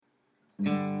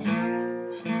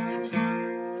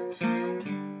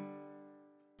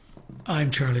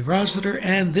I'm Charlie Rossiter,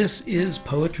 and this is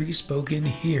Poetry Spoken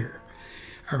Here.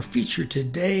 Our feature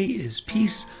today is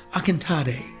Peace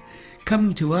Akintade,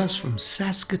 coming to us from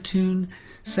Saskatoon,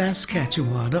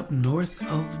 Saskatchewan, up north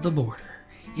of the border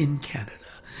in Canada.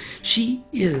 She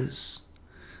is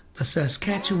the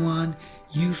Saskatchewan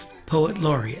Youth Poet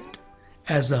Laureate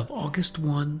as of August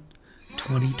 1,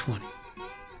 2020.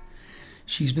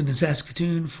 She's been in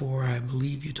Saskatoon for, I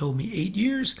believe you told me, 8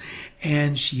 years,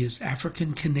 and she is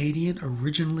African Canadian,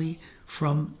 originally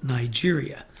from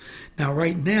Nigeria. Now,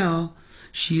 right now,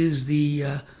 she is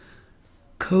the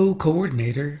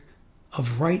co-coordinator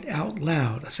of Write Out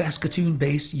Loud, a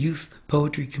Saskatoon-based youth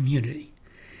poetry community.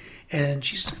 And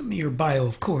she sent me her bio,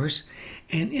 of course,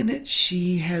 and in it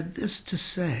she had this to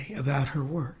say about her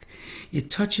work. It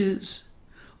touches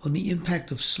on the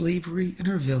impact of slavery in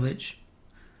her village,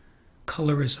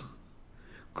 colorism,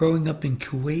 growing up in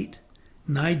Kuwait,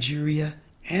 Nigeria,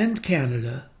 and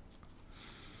Canada,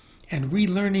 and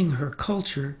relearning her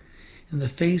culture in the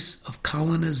face of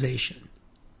colonization.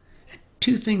 And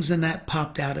two things in that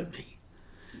popped out at me.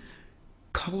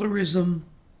 Colorism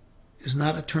is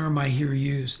not a term I hear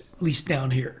used, at least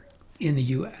down here in the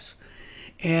U.S.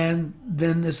 And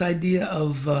then this idea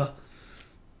of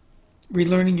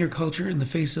relearning your culture in the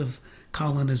face of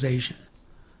colonization.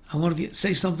 I want to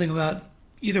say something about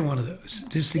either one of those,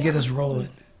 just to get us rolling.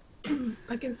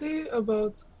 I can say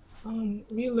about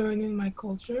relearning my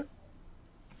culture,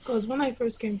 because when I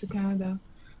first came to Canada,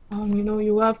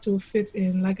 you have to fit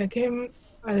in. Like I came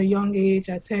at a young age,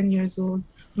 at 10 years old.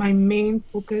 My main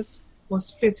focus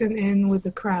was fitting in with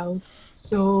the crowd.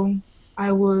 So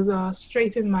I would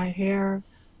straighten my hair.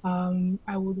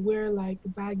 I would wear like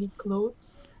baggy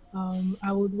clothes.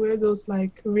 I would wear those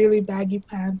like really baggy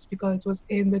pants because it was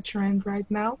in the trend right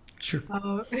now. Sure.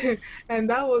 Uh, and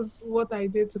that was what I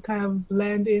did to kind of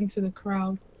blend into the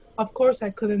crowd. Of course, I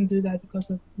couldn't do that because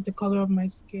of the color of my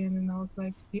skin, and I was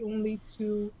like the only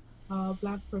two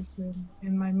black person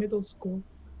in my middle school.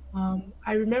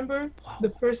 I remember Wow.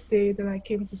 the first day that I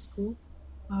came to school,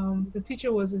 the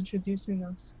teacher was introducing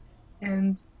us,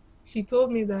 and she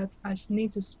told me that I should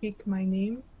need to speak my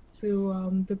name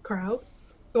to the crowd.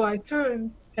 So I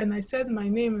turned and I said my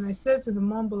name, and I said to the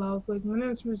mumble, I was like, "My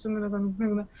name is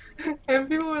Mr. And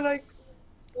people were like,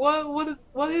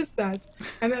 what is that?"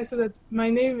 And I said that my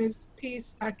name is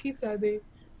Peace Akita.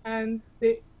 And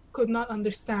they could not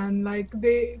understand. Like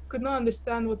they could not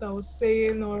understand what I was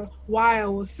saying or why I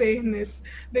was saying it.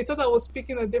 They thought I was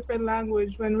speaking a different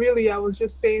language when really I was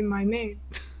just saying my name.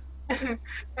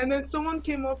 And then someone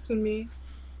came up to me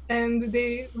and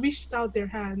they reached out their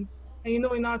hand. And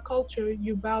in our culture,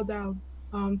 you bow down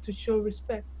to show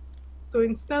respect. So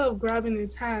instead of grabbing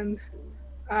his hand,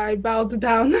 I bowed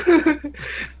down,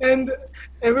 and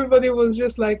everybody was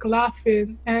just like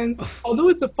laughing. And although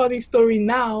it's a funny story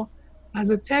now,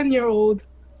 as a 10-year-old,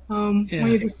 when Yeah.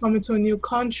 you just come into a new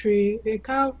country, it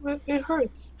kind of it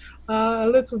hurts a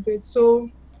little bit. So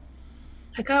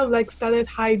I kind of like started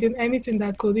hiding anything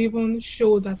that could even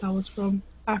show that I was from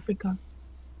Africa.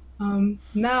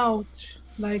 Now,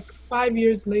 like 5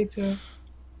 years later,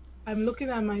 I'm looking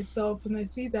at myself and I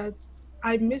see that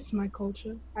I miss my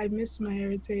culture. I miss my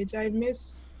heritage. I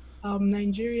miss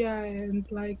Nigeria and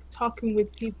like talking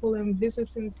with people and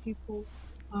visiting people.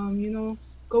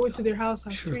 Going to their house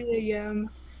at Sure. 3 a.m.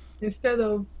 instead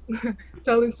of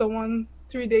telling someone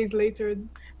 3 days later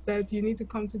that you need to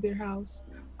come to their house.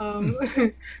 Hmm. Um,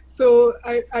 so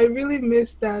I really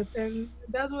miss that. And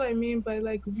that's what I mean by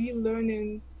like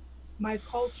relearning my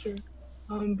culture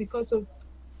because of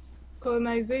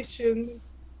colonization.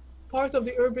 Part of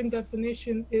the urban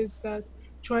definition is that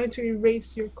trying to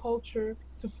erase your culture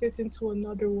to fit into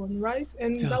another one, right?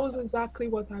 And Yeah. that was exactly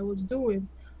what I was doing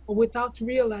without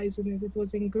realizing it. It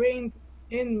was ingrained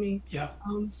in me. Yeah.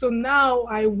 So now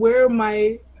I wear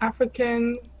my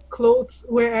African clothes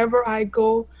wherever I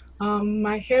go.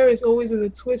 My hair is always in a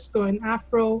twist or an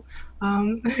afro.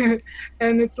 Um,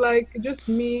 and it's like just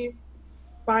me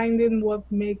finding what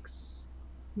makes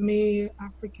me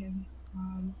African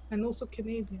and also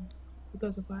Canadian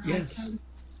because of that. I Yes. can't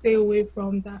stay away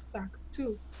from that fact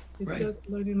too. It's Right. just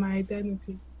learning my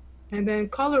identity. And then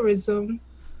colorism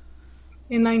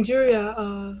in Nigeria,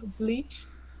 bleach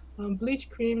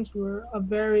creams were a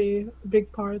very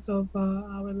big part of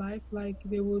our life. Like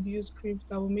they would use creams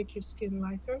that would make your skin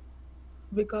lighter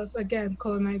because again Hmm.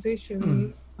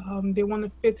 colonization, they want to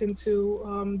fit into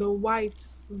the white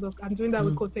look. I'm doing that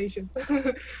with Hmm. quotations.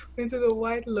 Into the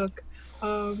white look.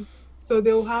 um, so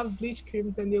they'll have bleach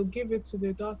creams and they'll give it to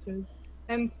their daughters,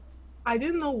 and I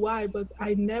didn't know why, but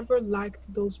I never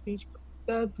liked those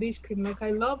that bleach cream. Like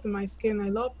I loved my skin. I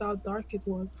loved how dark it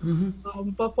was. Hmm.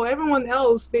 But for everyone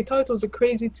else, they thought it was a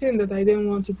crazy thing that I didn't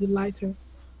want to be lighter.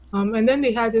 And then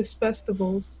they had these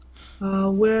festivals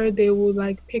where they would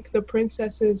like pick the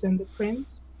princesses and the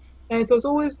prince, and it was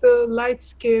always the light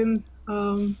skinned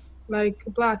like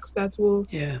blacks that will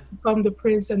Yeah. become the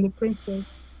prince and the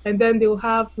princess, and then they'll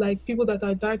have like people that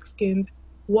are dark skinned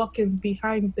walking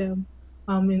behind them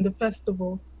in the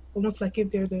festival, almost like if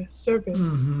they're the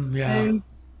servants, Hmm. Yeah. and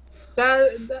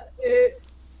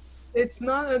it's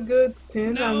not a good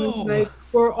thing. I mean, No. like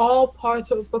we're all part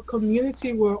of a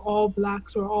community. We're all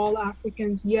blacks. We're all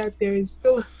Africans. Yet there is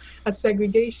still a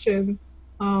segregation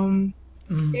um,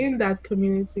 Mm. in that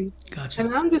community. Gotcha.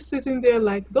 And I'm just sitting there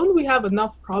like, don't we have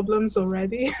enough problems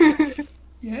already?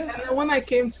 Yeah. And then when I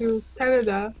came to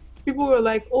Canada, people were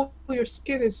like, "Oh, your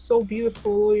skin is so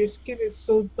beautiful. Oh, your skin is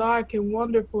so dark and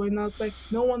wonderful." And I was like,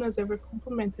 "No one has ever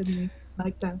complimented me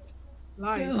like that."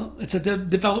 Lies. Well, it's a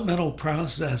developmental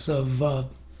process of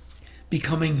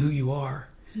becoming who you are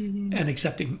Hmm. and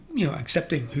accepting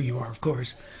who you are, of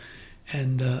course,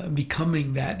 and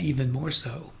becoming that even more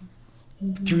so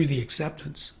Hmm. through the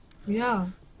acceptance. Yeah.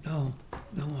 No,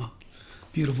 no,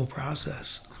 beautiful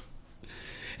process.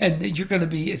 And it's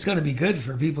going to be good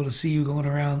for people to see you going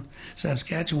around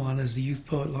Saskatchewan as the youth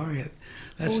poet laureate.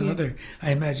 That's Oh yeah. another.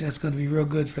 I imagine that's going to be real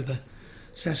good for the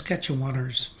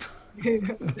Saskatchewaners.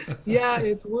 Yeah,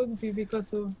 it would be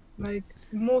because of like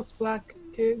most black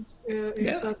kids in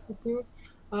Yeah, Saskatoon.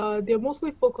 They're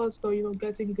mostly focused on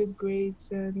getting good grades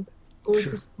and going to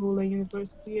sure. school and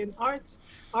university. And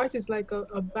art is like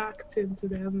a back thing to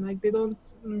them. Like they don't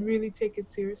really take it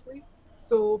seriously.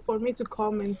 So for me to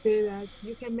come and say that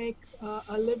you can make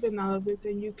a living out of it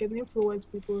and you can influence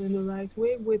people in the right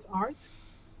way with art,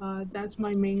 that's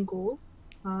my main goal.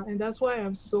 And that's why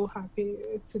I'm so happy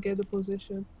to get the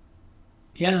position.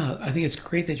 Yeah, I think it's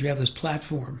great that you have this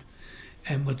platform,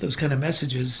 and with those kind of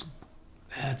messages,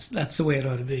 that's the way it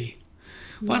ought to be.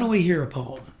 Why Yeah. don't we hear a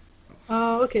poem?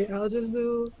 Okay, I'll just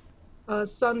do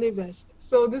Sunday best.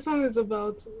 So this one is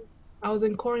about I was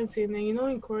in quarantine, and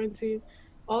in quarantine,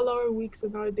 all our weeks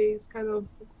and our days kind of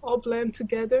all blend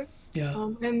together. Yeah.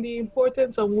 And the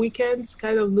importance of weekends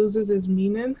kind of loses its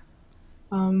meaning.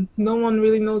 No one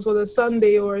really knows what a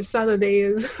Sunday or a Saturday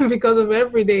is because of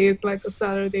every day is like a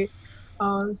Saturday.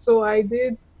 So I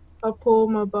did a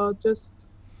poem about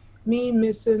just me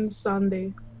missing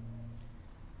Sunday.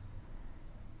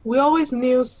 We always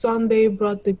knew Sunday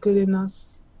brought the good in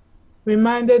us,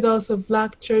 reminded us of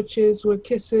black churches where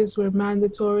kisses were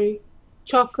mandatory,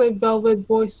 chocolate velvet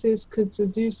voices could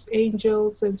seduce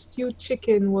angels, and stewed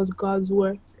chicken was God's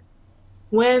work.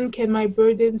 When can my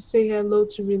burden say hello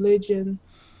to religion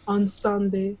on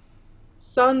Sunday?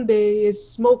 Sunday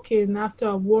is smoking after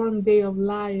a warm day of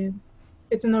lying.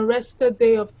 It's an arrested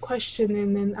day of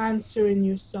questioning and answering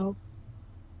yourself.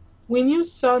 We knew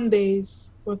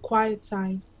Sundays were quiet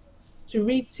time to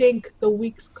rethink the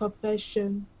week's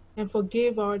confession and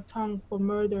forgive our tongue for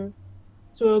murder,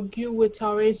 to argue with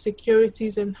our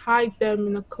insecurities and hide them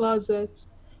in a closet.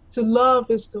 To love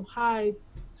is to hide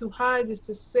is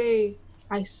to say,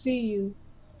 I see you.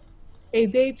 A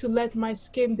day to let my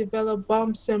skin develop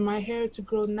bumps and my hair to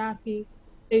grow nappy.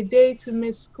 A day to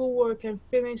miss schoolwork and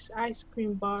finish ice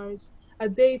cream bars. A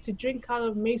day to drink out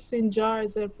of mason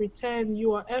jars and pretend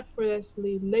you are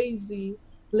effortlessly lazy,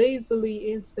 lazily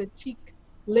insta cheek,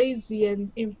 lazy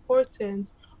and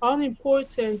important,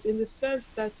 unimportant in the sense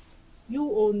that you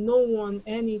owe no one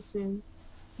anything.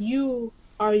 You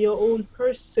are your own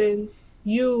person.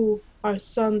 You are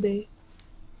Sunday.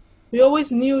 We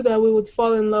always knew that we would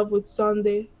fall in love with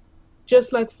Sunday,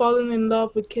 just like falling in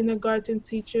love with kindergarten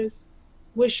teachers,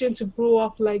 wishing to grow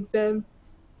up like them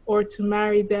or to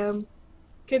marry them.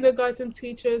 Kindergarten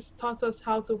teachers taught us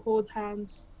how to hold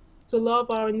hands, to love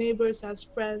our neighbors as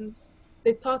friends.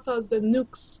 They taught us the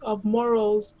nooks of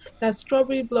morals, that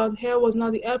strawberry blonde hair was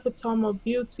not the epitome of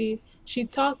beauty. She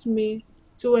taught me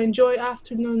to enjoy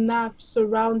afternoon naps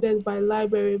surrounded by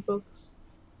library books,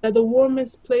 that the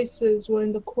warmest places were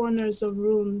in the corners of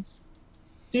rooms.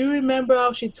 Do you remember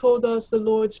how she told us the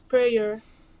Lord's Prayer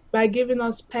by giving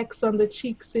us pecks on the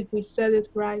cheeks if we said it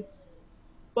right?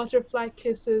 Butterfly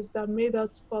kisses that made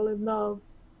us fall in love,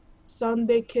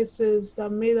 Sunday kisses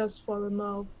that made us fall in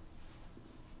love.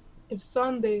 If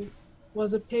Sunday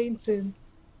was a painting,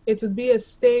 it would be a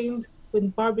stained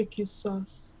with barbecue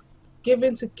sauce,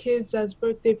 given to kids as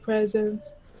birthday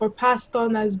presents or passed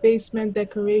on as basement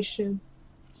decoration.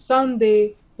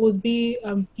 Sunday would be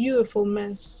a beautiful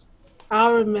mess,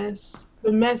 our mess.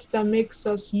 the mess that makes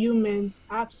us humans,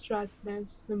 abstract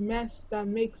mess, the mess that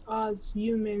makes us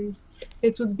humans.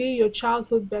 It would be your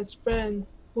childhood best friend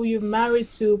who you married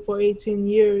to for 18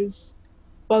 years.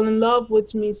 Fall in love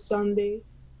with me Sunday.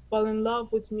 Fall in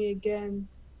love with me again.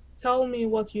 Tell me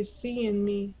what you see in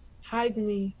me. Hide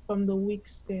me from the weak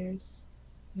stares.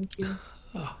 Thank you.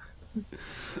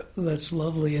 That's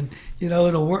lovely. And, in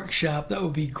a workshop, that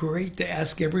would be great to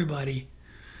ask everybody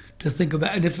to think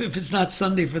about. And if it's not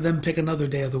Sunday for them, pick another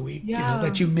day of the week, Yeah,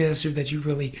 that you miss or that you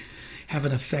really have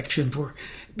an affection for.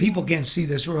 People yeah. can't see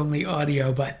this, we're only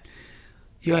audio, but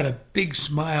you had a big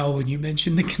smile when you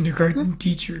mentioned the kindergarten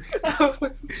teacher.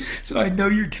 So I know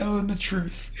you're telling the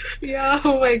truth. Yeah,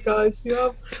 oh my gosh.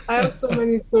 I have so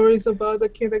many stories about the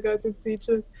kindergarten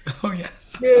teachers. Oh, yeah.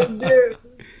 They're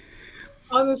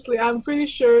honestly, I'm pretty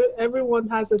sure everyone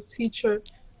has a teacher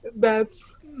that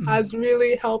has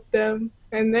really helped them.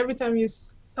 And every time you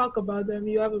talk about them,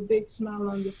 you have a big smile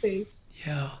on your face.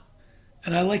 Yeah.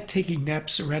 And I like taking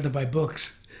naps surrounded by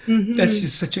books. That's Hmm.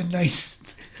 just such a nice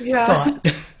Yeah.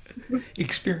 thought,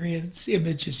 experience,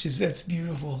 image. It's just, that's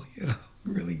beautiful,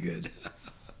 really good.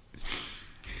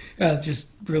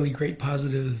 Just really great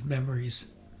positive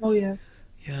memories. Oh, yes.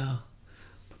 Yeah.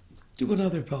 Do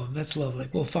another poem. That's lovely.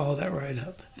 We'll Okay. follow that right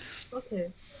up.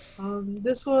 Okay.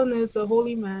 This one is a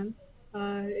holy man.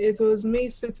 It was me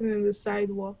sitting in the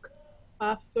sidewalk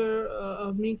after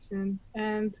a meeting,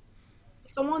 and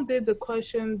someone did the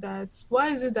question that why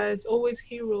is it that it's always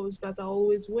heroes that are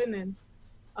always winning?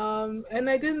 And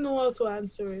I didn't know how to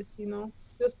answer it,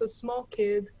 just a small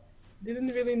kid, didn't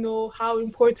really know how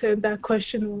important that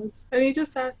question was. And he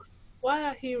just asked, why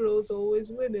are heroes always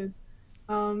winning?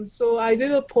 So I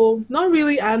did a poem, not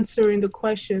really answering the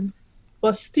question,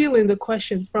 but stealing the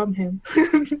question from him.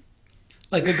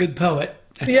 Like a good poet.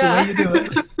 That's the way Yeah. you do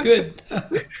it. Good.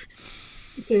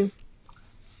 Okay.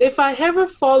 If I ever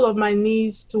fall on my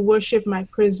knees to worship my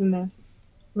prisoner,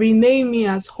 rename me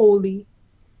as holy.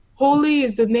 Holy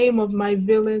is the name of my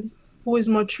villain, who is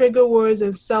more trigger words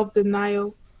and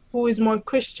self-denial, who is more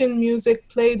Christian music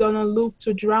played on a loop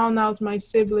to drown out my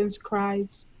siblings'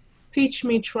 cries. Teach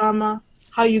me, trauma,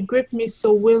 how you grip me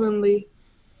so willingly.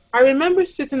 I remember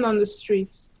sitting on the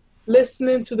streets,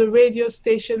 listening to the radio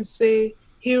station say,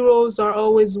 heroes are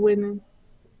always winning.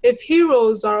 If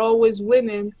heroes are always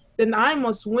winning, then I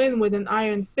must win with an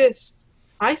iron fist.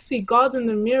 I see God in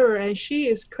the mirror and she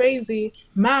is crazy,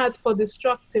 mad for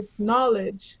destructive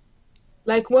knowledge.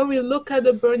 Like when we look at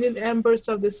the burning embers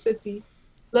of the city,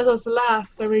 let us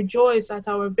laugh and rejoice at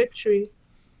our victory.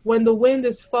 When the wind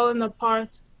is falling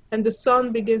apart and the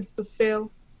sun begins to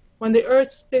fail, when the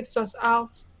earth spits us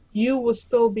out, you will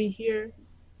still be here.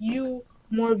 You,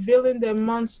 more villain than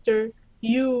monster,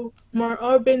 you, more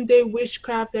urban day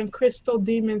witchcraft and crystal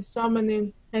demon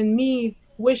summoning, and me,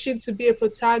 wishing to be a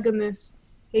protagonist,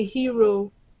 a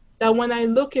hero, that when I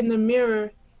look in the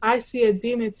mirror, I see a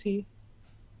dignity.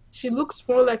 She looks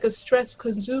more like a stress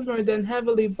consumer than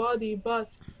heavily body,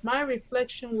 but my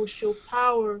reflection will show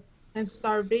power and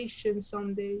starvation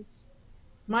some days.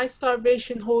 My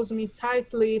starvation holds me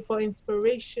tightly for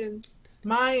inspiration.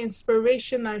 My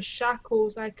inspiration are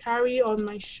shackles I carry on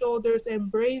my shoulders,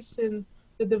 embracing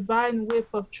the divine whip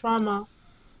of trauma.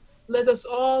 Let us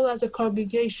all, as a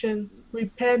congregation,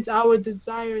 repent our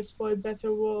desires for a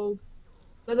better world.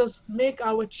 Let us make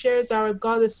our chairs our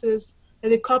goddesses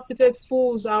and the competent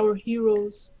fools our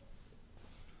heroes.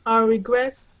 Our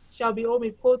regrets shall be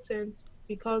omnipotent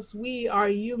because we are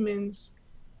humans.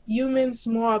 Humans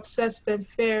more obsessed than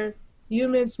fair,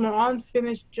 humans more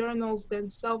unfinished journals than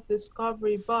self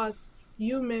discovery, but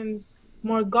humans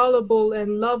more gullible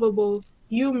and lovable,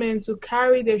 humans who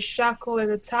carry their shackle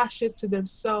and attach it to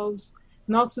themselves,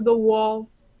 not to the wall,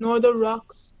 nor the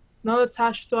rocks, not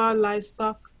attached to our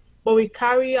livestock, but we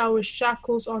carry our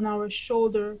shackles on our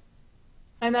shoulder.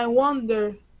 And I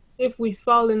wonder if we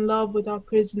fall in love with our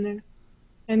prisoner,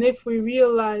 and if we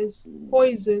realize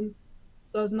poison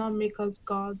does not make us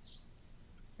gods.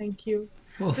 Thank you.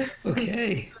 Well,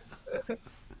 okay.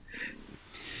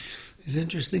 It's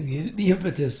interesting. The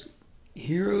impetus.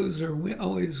 Heroes are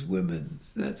always women.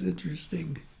 That's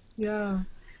interesting. Yeah.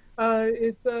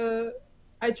 It's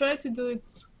I try to do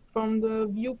it from the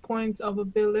viewpoint of a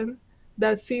villain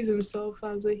that sees himself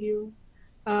as a hero.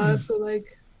 So like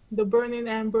the burning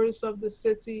embers of the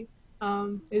city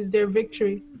is their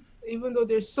victory. Even though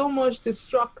there's so much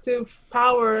destructive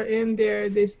power in there,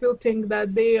 they still think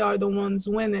that they are the ones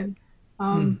winning.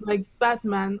 Like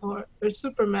Batman or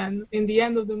Superman, in the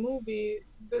end of the movie,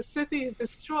 the city is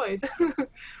destroyed,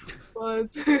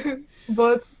 but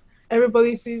but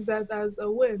everybody sees that as a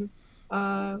win.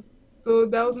 Uh, so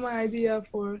that was my idea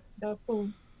for that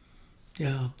poem.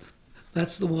 Yeah,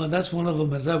 that's the one. That's one of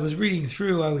them. As I was reading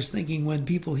through, I was thinking when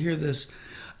people hear this,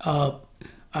 uh,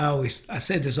 I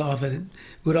say this often.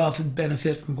 It would often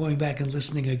benefit from going back and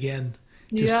listening again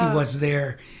to see Yeah, what's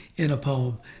there in a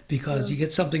poem because yeah. you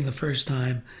get something the first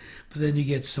time, but then you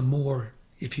get some more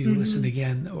if you listen Hmm.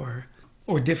 again,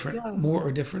 or different, Yeah, more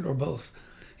or different, or both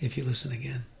if you listen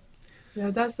again.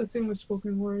 yeah. That's the thing with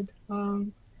spoken word.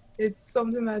 It's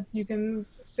something that you can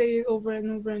say it over and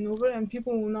over and over, and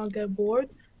people will not get bored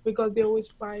because they always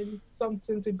find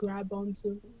something to grab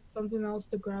onto, something else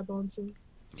to grab onto.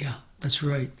 Yeah, that's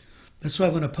right. That's why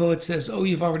when a poet says, "Oh,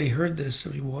 you've already heard this,"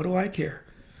 I mean, what do I care?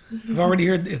 I've already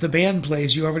heard. If the band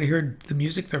plays, you already heard the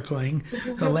music they're playing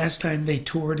the last time they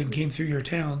toured and came through your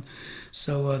town,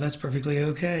 so that's perfectly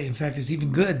okay. In fact, it's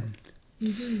even good.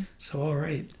 Hmm. So all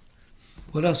right,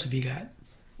 what else have you got?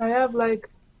 I have like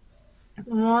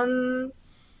one.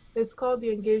 It's called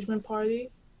the engagement party.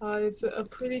 It's a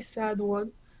pretty sad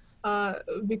one uh,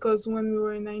 because when we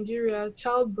were in Nigeria,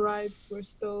 child brides were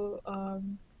still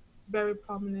very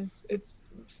prominent. It's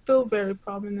still very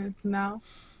prominent now.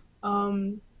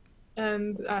 Um,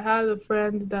 and I had a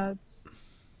friend that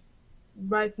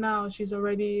right now she's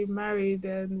already married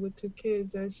and with 2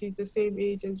 kids, and she's the same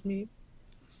age as me.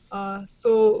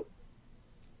 So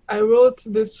I wrote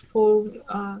this poem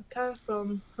kind of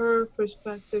from her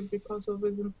perspective because of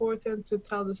it's important to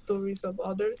tell the stories of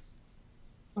others.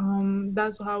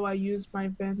 That's how I use my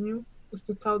venue, is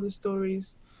to tell the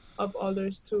stories of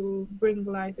others to bring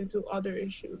light into other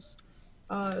issues.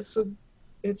 So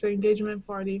it's an engagement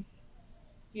party.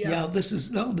 Yeah. Yeah, this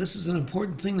is no, this is an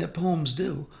important thing that poems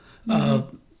do. Hmm.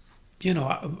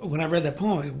 When I read that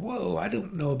poem, I go, whoa, I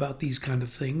don't know about these kind of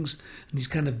things and these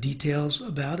kind of details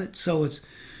about it. So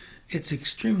it's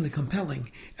extremely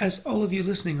compelling, as all of you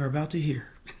listening are about to hear.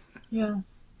 Yeah.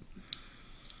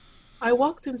 I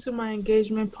walked into my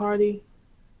engagement party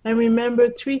and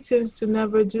remembered 3 things to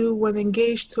never do when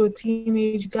engaged to a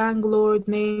teenage gang lord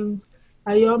named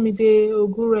Ayomide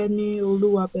Oguremi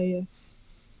Oluwabeye.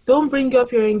 Don't bring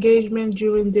up your engagement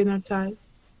during dinner time.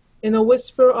 In a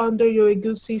whisper under your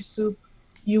egusi soup,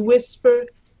 you whisper,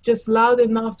 just loud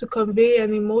enough to convey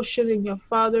an emotion in your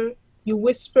father. You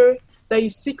whisper that you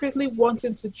secretly want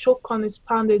him to choke on his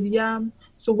pounded yam,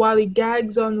 so while he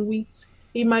gags on wheat,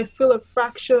 he might feel a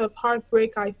fraction of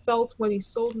heartbreak I felt when he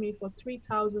sold me for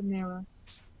 3,000 nairas.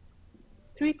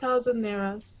 3,000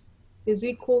 nairas is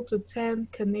equal to 10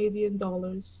 Canadian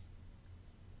dollars.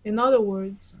 In other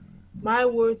words, my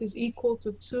worth is equal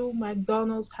to 2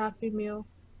 McDonald's Happy Meal,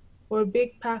 or a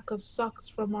big pack of socks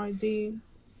from Ardeen,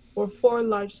 or 4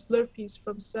 large Slurpees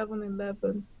from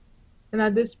 7-Eleven. And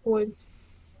at this point,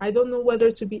 I don't know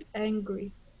whether to be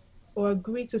angry or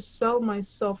agree to sell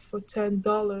myself for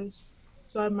 $10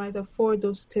 so I might afford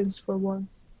those things for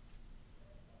once.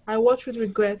 I watch with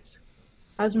regret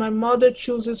as my mother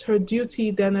chooses her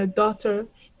duty than her daughter,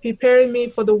 preparing me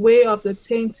for the way of the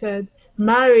tainted.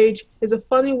 Marriage is a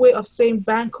funny way of saying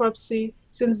bankruptcy,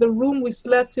 since the room we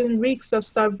slept in reeks of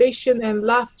starvation and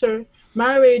laughter.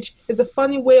 Marriage is a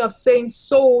funny way of saying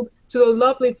sold to the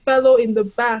lovely fellow in the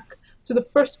back, to the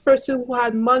first person who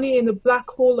had money in the black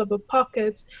hole of a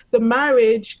pocket. The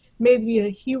marriage made me a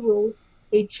hero,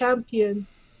 a champion,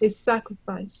 a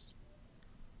sacrifice.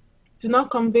 Do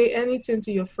not convey anything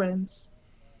to your friends.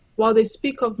 While they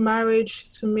speak of marriage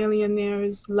to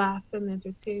millionaires, laugh and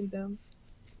entertain them.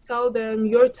 Tell them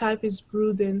your type is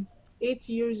brooding, 8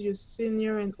 years your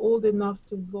senior and old enough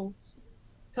to vote.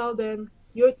 Tell them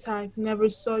your type never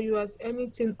saw you as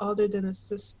anything other than a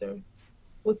sister.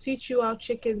 Will teach you how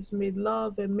chickens made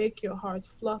love and make your heart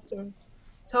flutter.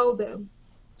 Tell them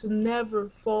to never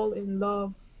fall in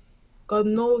love. God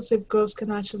knows if girls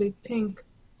can actually think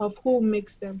of who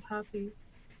makes them happy.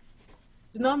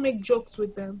 Do not make jokes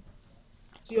with them.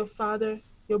 To your father,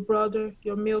 your brother,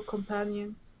 your male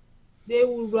companions. They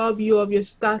will rob you of your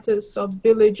status of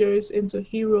villagers into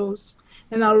heroes,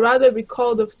 and I'd rather be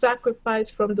called a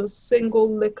sacrifice from those single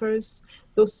liquors,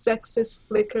 those sexist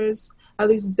flickers. At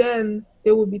least then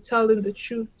they will be telling the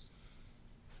truth.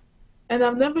 And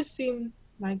I've never seen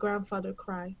my grandfather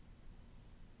cry,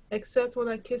 except when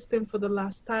I kissed him for the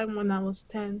last time when I was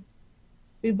 10.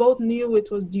 We both knew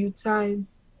it was due time.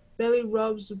 Belly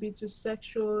rubs would be too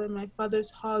sexual, and my father's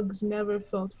hugs never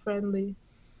felt friendly.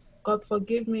 God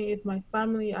forgive me if my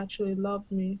family actually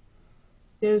loved me.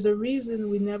 There's a reason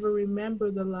we never remember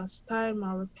the last time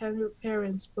our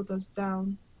parents put us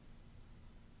down.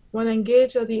 When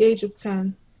engaged at the age of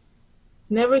 10,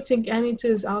 never think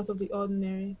anything is out of the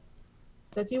ordinary,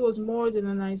 that he was more than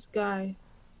a nice guy,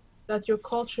 that your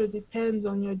culture depends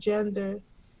on your gender,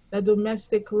 that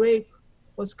domestic rape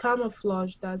was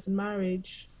camouflaged as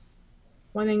marriage.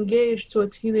 when engaged to a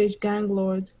teenage gang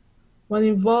lord, when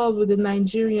involved with the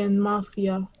Nigerian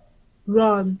mafia,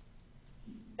 run,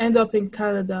 end up in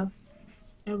Canada,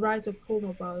 and write a poem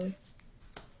about it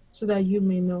so that you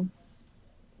may know.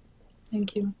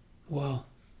 Thank you. Wow.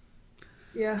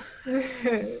 Yeah,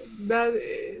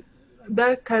 that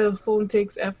that kind of poem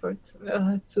takes effort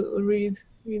to read,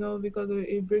 because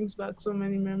it brings back so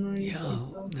many memories and Yeah,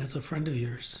 stuff. that's a friend of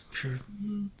yours. Sure.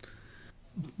 Mhm.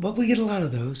 But we get a lot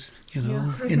of those,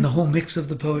 Yeah. in the whole mix of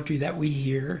the poetry that we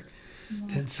hear. Yeah.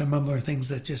 Then some of them are things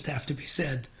that just have to be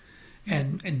said,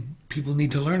 and people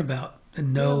need to learn about and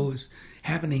Yeah. know is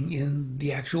happening in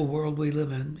the actual world we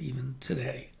live in, even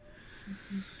today.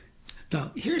 Mhm.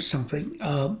 Now, here's something.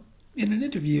 In an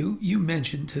interview, you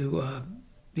mentioned to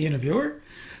the interviewer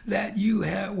that you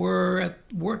were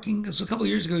working, this was a couple of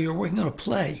years ago, you were working on a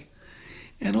play.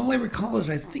 And all I recall is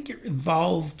I think it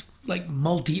involved like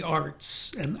multi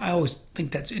arts. And I always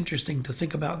think that's interesting to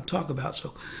think about and talk about.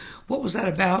 So, what was that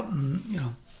about? And,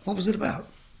 what was it about?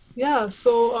 Yeah,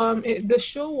 so the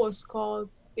show was called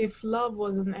If Love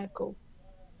Was an Echo.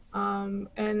 And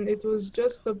it was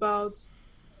just about,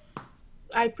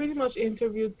 I pretty much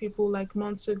interviewed people like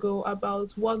months ago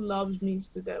about what love means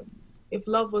to them. If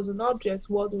love was an object,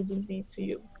 what would it mean to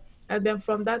you? And then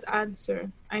from that answer,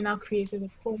 I now created a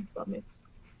poem from it.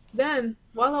 Then,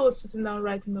 while I was sitting down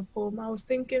writing the poem, I was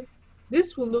thinking,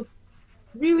 this will look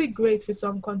really great with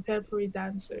some contemporary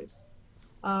dancers.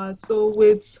 So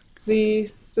with the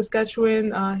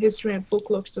Saskatchewan History and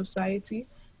Folklore Society,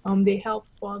 they helped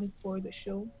fund for the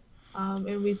show,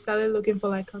 and we started looking for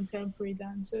like contemporary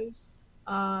dancers,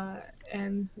 uh,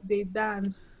 and they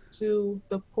danced to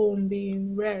the poem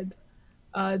being read.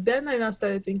 Then I now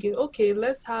started thinking, okay,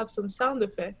 let's have some sound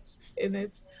effects in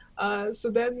it. So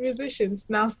then musicians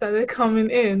now started coming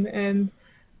in, and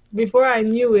before I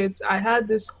knew it, I had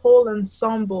this whole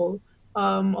ensemble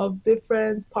of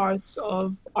different parts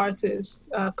of artists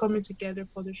coming together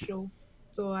for the show.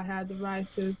 So I had the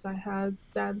writers, I had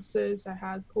dancers, I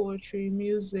had poetry,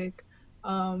 music,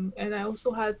 and I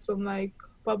also had some like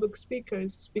public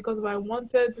speakers because I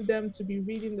wanted them to be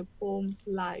reading the poem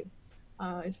live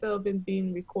instead of it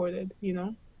being recorded,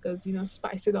 because,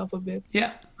 spice it up a bit.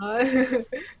 Yeah. Uh,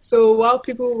 so while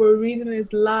people were reading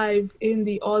it live in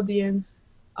the audience,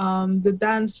 the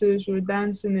dancers were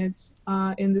dancing it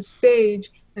in the stage,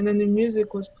 and then the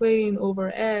music was playing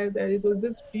overhead, and it was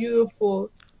this beautiful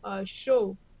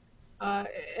show. Uh,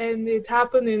 and it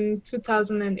happened in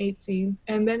 2018,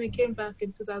 and then it came back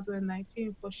in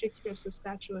 2019 for Shakespeare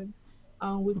Saskatchewan.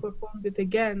 We performed it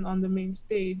again on the main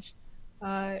stage.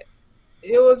 Uh,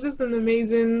 it was just an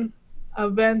amazing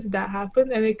event that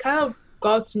happened, and it kind of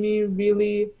got me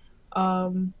really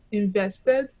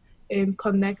invested in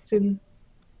connecting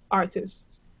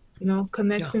artists, Yeah.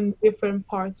 connecting different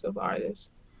parts of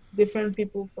artists, different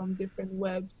people from different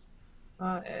webs.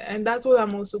 And that's what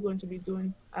I'm also going to be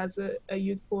doing as a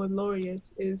youth poet laureate,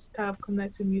 is kind of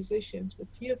connecting musicians with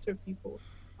theater people,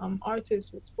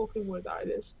 artists with spoken word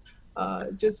artists,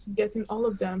 just getting all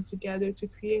of them together to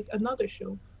create another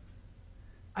show.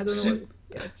 I don't know what So,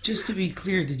 it is yet. just to be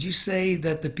clear, did you say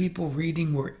that the people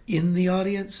reading were in the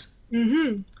audience?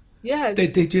 Mm-hmm. They,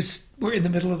 Yes. they just were in the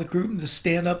middle of the group and just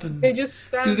stand up They and just do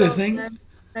stand their up thing?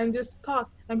 and just talk.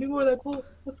 And people were like, "Whoa,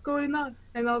 what's going on?"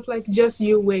 And I was like, "Just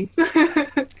you wait."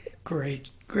 Great.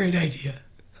 Great idea.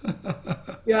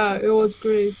 Yeah, it was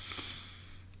great.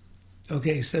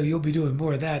 Okay, so you'll be doing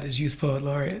more of that as Youth Poet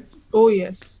Laureate. Oh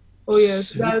yes. Oh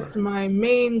yes. That's Super. my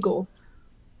main goal.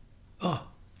 Oh,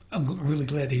 I'm really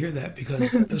glad to hear that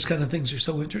because those kind of things are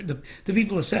so interesting. The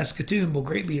people of Saskatoon will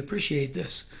greatly appreciate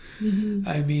this. Hmm.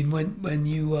 I mean, when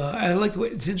you, I like the way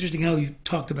it's interesting how you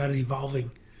talked about it evolving.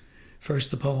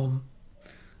 First the poem,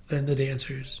 then the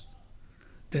dancers,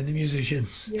 then the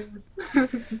musicians, Yes.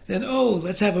 then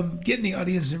let's have them get in the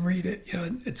audience and read it,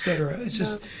 etc. Yeah.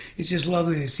 It's just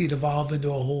lovely to see it evolve into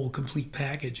a whole complete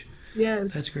package.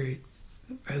 That's Yes. great.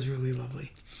 That's really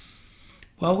lovely.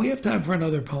 Well, we have time for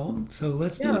another poem, so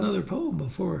let's do Yeah. another poem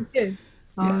before, Okay.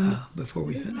 yeah, before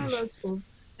we This is my finish. last poem,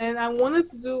 and I wanted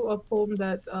to do a poem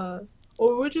that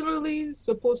originally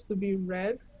supposed to be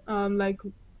read, like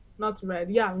not read,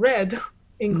 yeah, read Mm,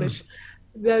 English,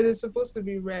 that is supposed to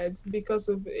be read because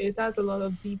of it has a lot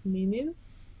of deep meaning,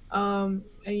 and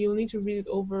you'll need to read it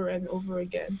over and over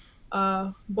again.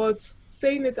 But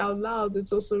saying it out loud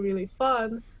is also really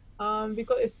fun,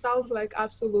 because it sounds like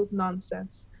absolute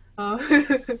nonsense. Uh,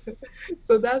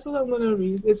 so that's what I'm gonna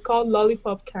read. It's called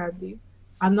Lollipop Candy.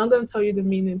 I'm not gonna tell you the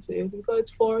meaning to it because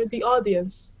it's for the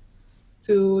audience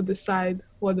to decide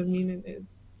what the meaning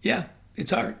is. yeah,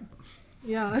 it's art.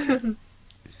 Yeah.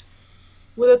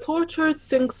 With a tortured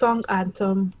sing-song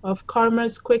anthem of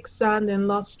karma's quicksand and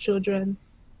lost children,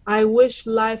 I wish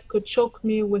life could choke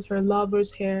me with her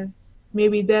lover's hair.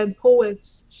 Maybe then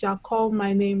poets shall call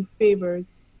my name favored.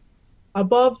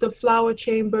 Above the flower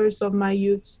chambers of my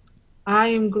youth, I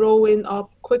am growing up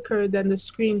quicker than the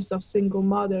screams of single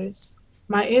mothers.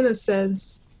 My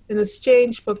innocence, in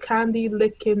exchange for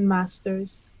candy-licking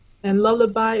masters and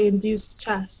lullaby-induced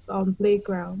chats on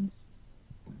playgrounds.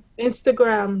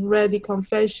 Instagram-ready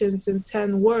confessions in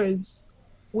 10 words.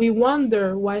 We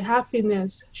wonder why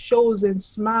happiness shows in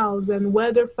smiles and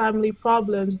whether family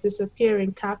problems disappear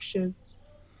in captions.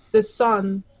 The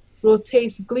sun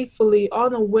rotates gleefully,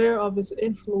 unaware of its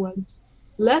influence.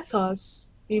 Let us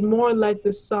be more like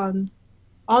the sun,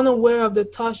 unaware of the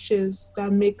touches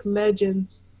that make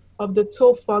legends, of the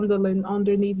toe fondling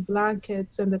underneath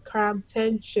blankets and the cramped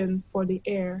tension for the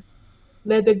air.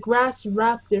 Let the grass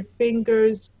wrap their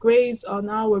fingers, graze on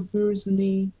our bruised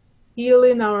knee,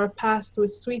 healing our past with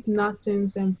sweet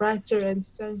nothings and brighter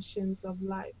ascensions of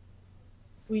life.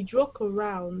 We joke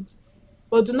around,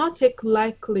 but do not take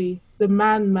lightly the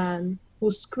madman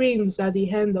who screams at the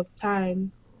end of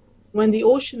time. When the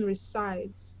ocean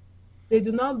resides, they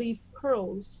do not leave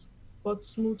pearls, but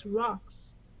smooth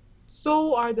rocks.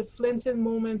 So are the fleeting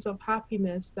moments of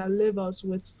happiness that leave us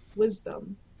with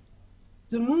wisdom.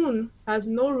 The moon has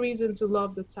no reason to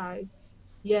love the tide,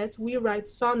 yet we write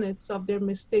sonnets of their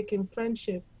mistaken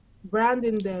friendship,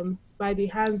 branding them by the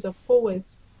hands of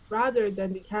poets rather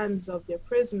than the hands of their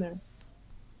prisoner.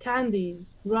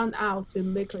 Candies run out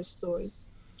in liquor stores.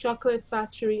 Chocolate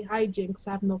factory hijinks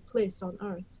have no place on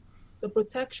earth. The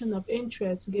protection of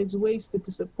interest gives way to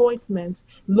disappointment.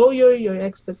 Lower your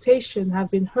expectation have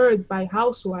been heard by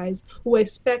housewives who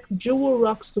expect jewel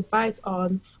rocks to bite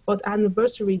on, but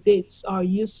anniversary dates are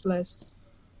useless.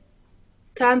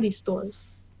 Candy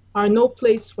stores are no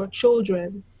place for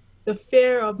children. The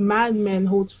fear of madmen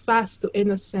holds fast to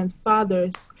innocent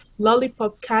fathers.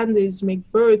 Lollipop candies make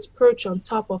birds perch on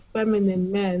top of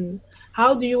feminine men.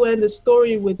 How do you end a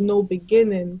story with no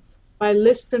beginning? By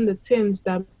listing the things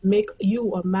that make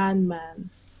you a man.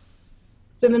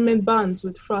 Cinnamon buns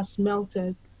with frost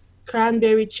melted,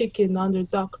 cranberry chicken under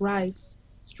duck rice,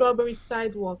 strawberry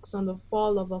sidewalks on the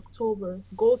fall of October,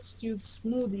 goat stewed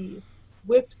smoothie,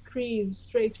 whipped cream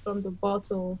straight from the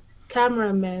bottle,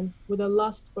 cameramen with a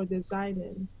lust for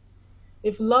designing.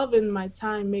 If loving my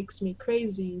time makes me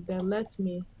crazy, then let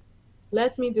me.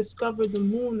 Let me discover the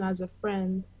moon as a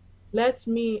friend. Let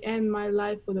me end my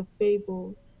life with a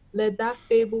fable. Let that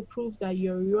fable prove that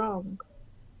you're wrong.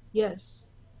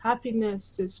 Yes,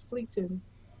 happiness is fleeting,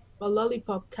 but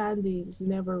lollipop candies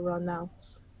never run out.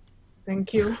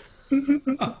 Thank you.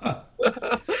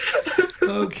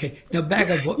 Okay, now back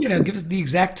up. Yeah. Now give us the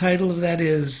exact title of that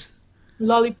is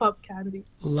Lollipop candy.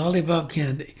 Lollipop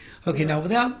Candy. Okay, Yeah. now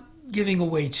without giving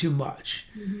away too much,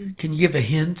 Hmm. can you give a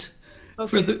hint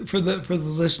for Okay. the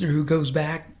listener who goes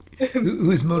back, who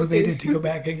is Okay. motivated to go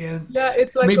back again, Yeah,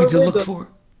 it's like maybe a to look riddle. for?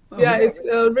 Yeah, Oh, it's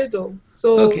a riddle.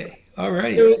 So okay, all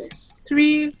right. there's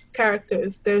three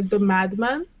characters. There's the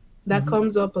madman that Mm-hmm.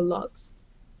 comes up a lot.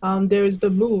 There's the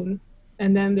moon,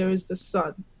 and then there is the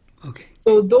sun. Okay.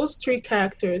 So those three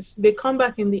characters, they come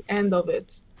back in the end of it.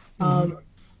 Mm-hmm. Um,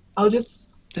 I'll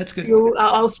just That's good.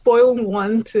 I'll spoil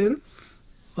one thing.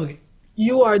 Okay.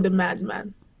 You are the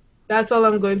madman. That's all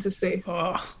I'm going to say.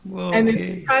 Oh, And it's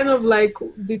okay. kind of like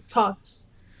the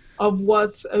thoughts of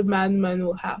what a madman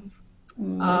will have.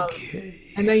 Um, Okay.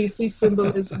 and then you see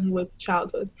symbolism with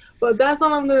childhood. But that's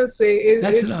all I'm going to say.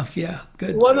 That's It's enough. Yeah.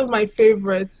 Good. one of my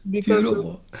favorites because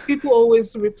Beautiful. people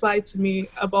always reply to me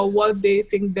about what they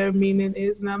think their meaning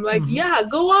is. And I'm like, Mm-hmm. yeah,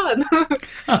 go on.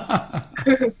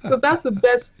 Because that's the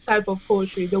best type of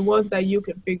poetry, the ones that you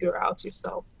can figure out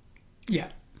yourself. Yeah,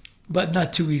 but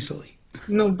not too easily.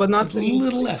 No, but not With a too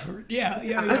little easily. effort. Yeah,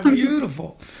 yeah, Yeah. yeah.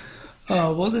 Beautiful.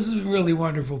 Well, this is a really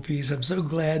wonderful piece. I'm so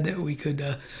glad that we could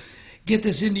get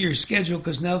this into your schedule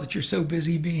because now that you're so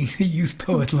busy being a youth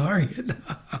poet laureate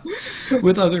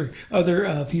with other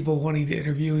people wanting to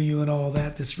interview you and all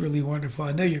that, that's really wonderful.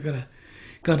 I know you're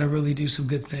gonna really do some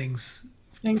good things,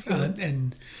 Thank you.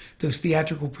 and those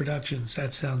theatrical productions.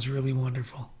 That sounds really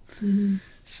wonderful. Hmm.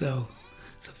 So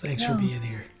thanks for Yeah. being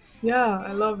here. Yeah,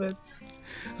 I love it.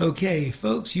 Okay,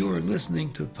 folks, you are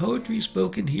listening to Poetry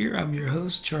Spoken Here. I'm your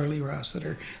host, Charlie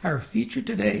Rossiter. Our feature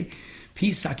today,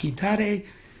 Peace Akintade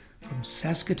from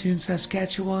Saskatoon,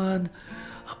 Saskatchewan,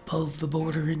 above the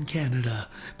border in Canada.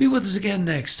 Be with us again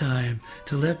next time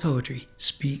to let poetry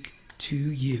speak to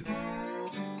you.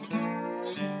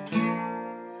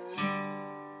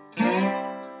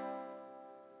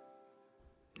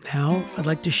 Now, I'd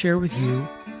like to share with you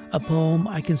a poem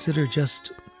I consider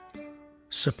just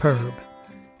superb.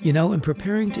 You know, in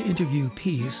preparing to interview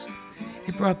Peace,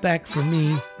 it brought back for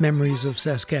me memories of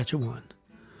Saskatchewan.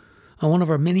 On one of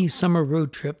our many summer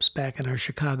road trips back in our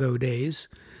Chicago days,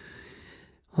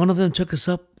 one of them took us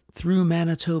up through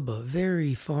Manitoba,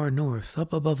 very far north,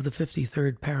 up above the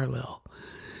 53rd parallel.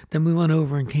 Then we went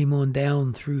over and came on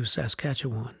down through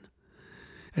Saskatchewan.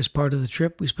 As part of the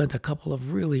trip, we spent a couple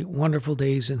of really wonderful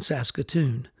days in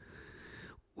Saskatoon.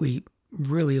 We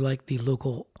really liked the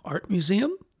local art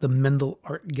museum, the Mendel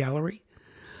Art Gallery,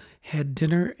 had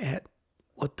dinner at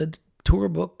what the tour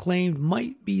book claimed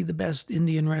might be the best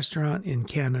Indian restaurant in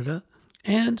Canada,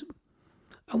 and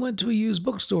I went to a used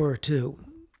bookstore or two,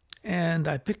 and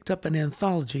I picked up an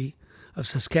anthology of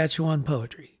Saskatchewan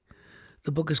poetry.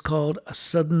 The book is called A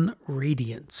Sudden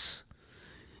Radiance.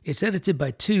 It's edited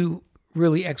by two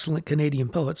really excellent Canadian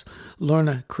poets,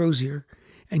 Lorna Crozier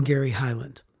and Gary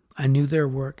Hyland. I knew their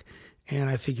work, and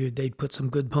I figured they'd put some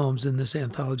good poems in this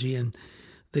anthology, and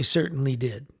they certainly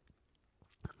did.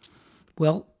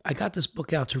 Well, I got this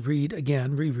book out to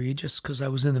reread, just because I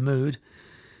was in the mood,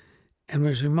 and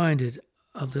was reminded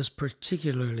of this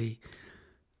particularly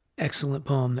excellent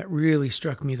poem that really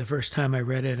struck me the first time I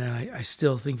read it, and I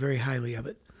still think very highly of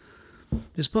it.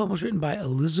 This poem was written by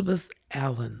Elizabeth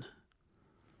Allen.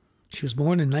 She was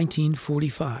born in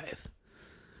 1945,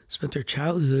 spent her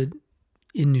childhood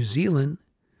in New Zealand,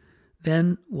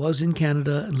 then was in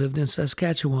Canada and lived in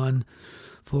Saskatchewan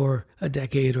for a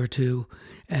decade or two.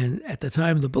 And at the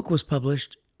time the book was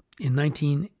published, in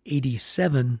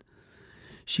 1987,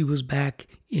 she was back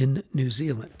in New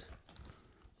Zealand.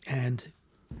 And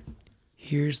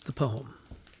here's the poem.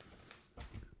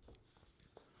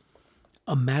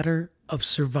 A Matter of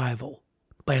Survival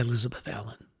by Elizabeth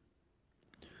Allen.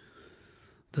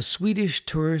 The Swedish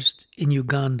tourist in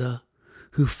Uganda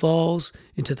who falls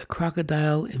into the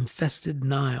crocodile-infested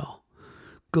Nile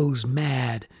goes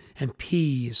mad and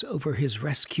pees over his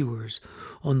rescuers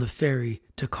on the ferry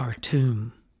to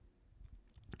Khartoum.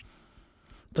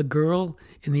 The girl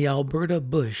in the Alberta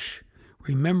bush,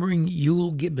 remembering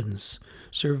Yule Gibbons,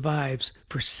 survives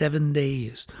for 7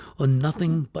 days on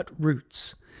nothing but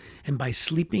roots, and by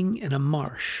sleeping in a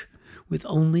marsh with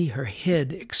only her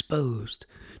head exposed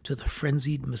to the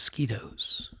frenzied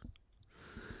mosquitoes.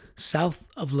 South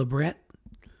of Lebret,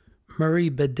 Murray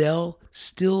Bedell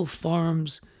still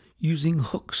farms using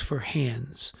hooks for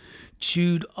hands,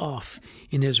 chewed off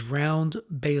in his round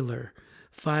baler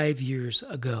 5 years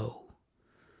ago.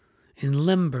 In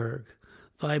Limburg,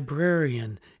 the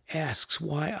librarian asks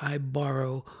why I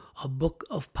borrow a book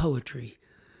of poetry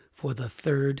for the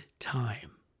 3rd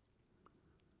time.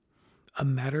 A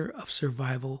Matter of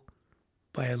Survival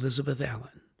by Elizabeth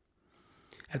Allen.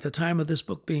 At the time of this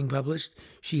book being published,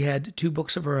 she had 2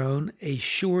 books of her own, A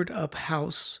Shored Up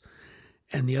House,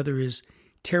 and the other is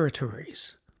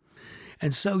Territories.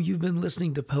 And so you've been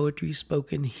listening to Poetry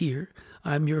Spoken Here.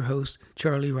 I'm your host,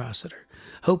 Charlie Rossiter.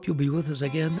 Hope you'll be with us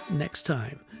again next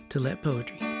time to let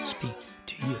poetry speak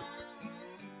to you.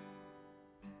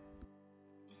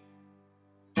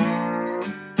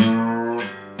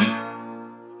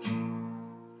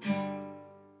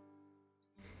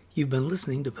 You've been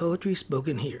listening to Poetry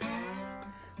Spoken Here.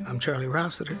 I'm Charlie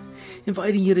Rossiter,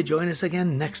 inviting you to join us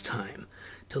again next time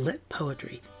to let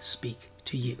poetry speak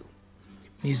to you.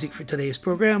 Music for today's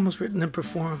program was written and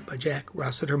performed by Jack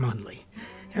Rossiter Mundley.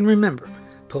 And remember,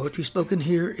 Poetry Spoken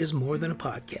Here is more than a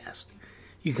podcast.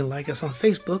 You can like us on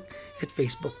Facebook at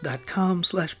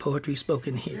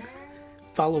facebook.com/poetryspokenhere.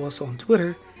 Follow us on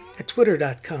Twitter at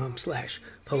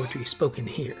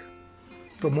twitter.com/poetryspokenhere.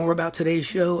 For more about today's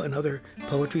show and other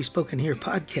Poetry Spoken Here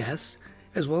podcasts,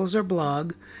 as well as our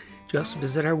blog, just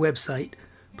visit our website,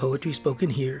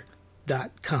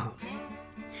 poetryspokenhere.com.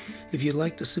 If you'd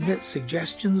like to submit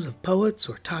suggestions of poets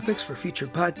or topics for future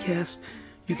podcasts,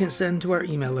 you can send to our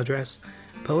email address,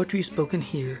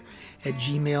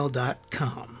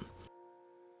 poetryspokenhere@gmail.com.